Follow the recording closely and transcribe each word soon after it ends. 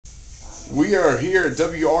We are here at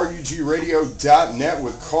WRUGradio.net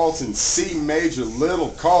with Carlton C. Major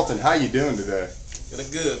Little. Carlton, how you doing today? Feeling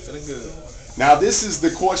good, feeling good. Now this is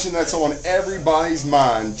the question that's on everybody's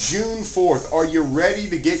mind. June 4th, are you ready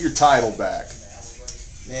to get your title back?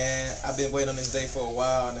 Man, I've been waiting on this day for a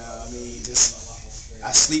while now. I mean,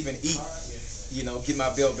 I sleep and eat, get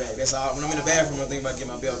my belt back. That's all. When I'm in the bathroom, I'm thinking about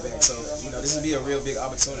getting my belt back. So, this will be a real big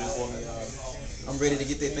opportunity for me. I'm ready to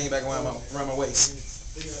get that thing back around my waist.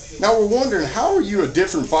 Now we're wondering, how are you a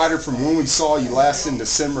different fighter from when we saw you last in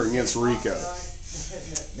December against Rico?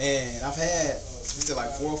 Man, I've had still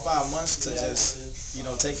like 4 or 5 months to just,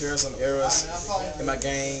 take care of some errors in my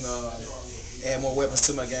game, add more weapons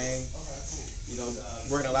to my game,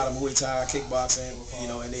 working a lot of Muay Thai, kickboxing,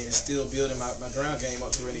 and then still building my ground game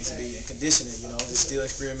up to where it needs to be, and conditioning, just still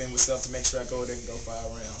experimenting with stuff to make sure I go there and go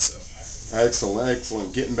 5 rounds. So. Excellent,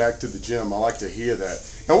 excellent. Getting back to the gym, I like to hear that.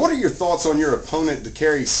 Now, what are your thoughts on your opponent,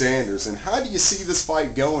 Dekaire Sanders, and how do you see this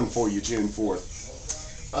fight going for you June 4th?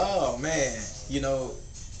 Oh, man.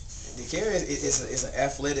 Dekaire is an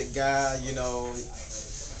athletic guy,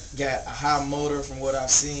 got a high motor from what I've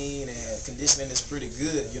seen, and conditioning is pretty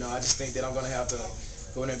good. I just think that I'm going to have to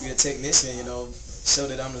go in there and be a technician, show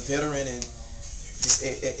that I'm a veteran and just,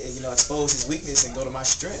 expose his weakness and go to my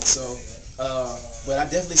strength. So, but I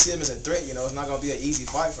definitely see him as a threat. It's not going to be an easy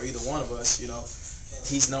fight for either one of us.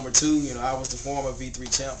 He's number 2. I was the former V3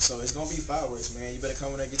 champ, so it's going to be fireworks, man. You better come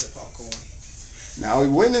in there and get your popcorn. Now, he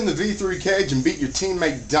went in the V3 cage and beat your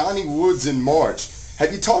teammate Donnie Woods in March.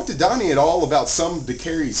 Have you talked to Donnie at all about some of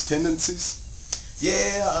Dekaire's tendencies?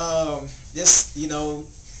 Yeah, just, the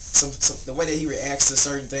way that he reacts to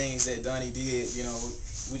certain things that Donnie did,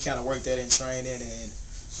 we kind of worked that in training, and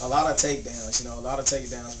a lot of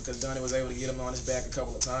takedowns, because Donnie was able to get him on his back a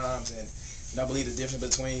couple of times, and I believe the difference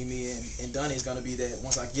between me and Donnie is going to be that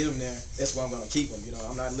once I get him there, that's where I'm going to keep him.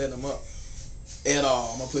 I'm not letting him up at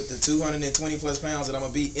all. I'm going to put the 220 plus pounds that I'm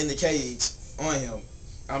going to be in the cage on him.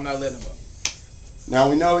 I'm not letting him up. Now,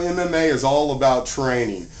 we know MMA is all about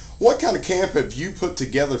training. What kind of camp have you put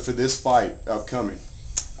together for this fight upcoming?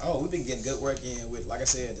 Oh, we've been getting good work in with, like I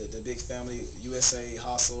said, the big family, USA,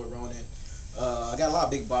 Hustle, Ronin. I got a lot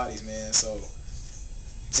of big bodies, man, so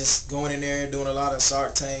just going in there, doing a lot of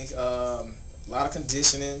Shark Tank, a lot of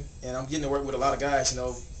conditioning, and I'm getting to work with a lot of guys,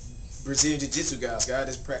 Brazilian Jiu-Jitsu guys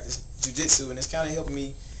that practice Jiu-Jitsu, and it's kind of helping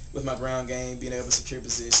me with my ground game, being able to secure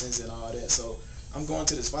positions and all that. So I'm going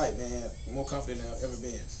to this fight, man, more confident than I've ever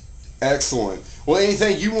been. Excellent. Well,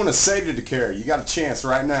 anything you want to say to Dekaire? You got a chance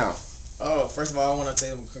right now. Oh, first of all, I want to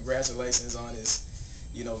tell him congratulations on his,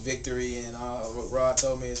 victory, and what Rod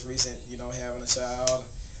told me is recent, having a child,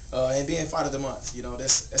 and being Fight of the Month.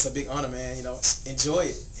 That's a big honor, man. Enjoy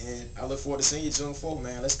it, and I look forward to seeing you June 4th,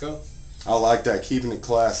 man. Let's go. I like that, keeping it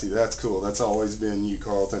classy. That's cool. That's always been you,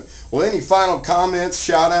 Carlton. Well, any final comments,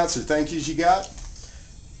 shout-outs, or thank yous you got?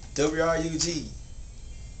 WRUG,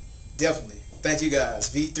 definitely. Thank you guys.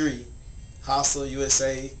 V3, Hustle,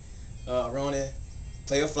 USA, Ronin,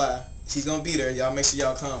 Player Fly. She's going to be there. Y'all make sure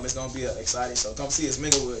y'all come. It's going to be an exciting show. Come see us,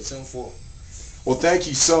 Minglewood, June 4th. Well, thank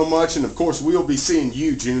you so much, and of course, we'll be seeing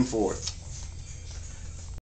you June 4th.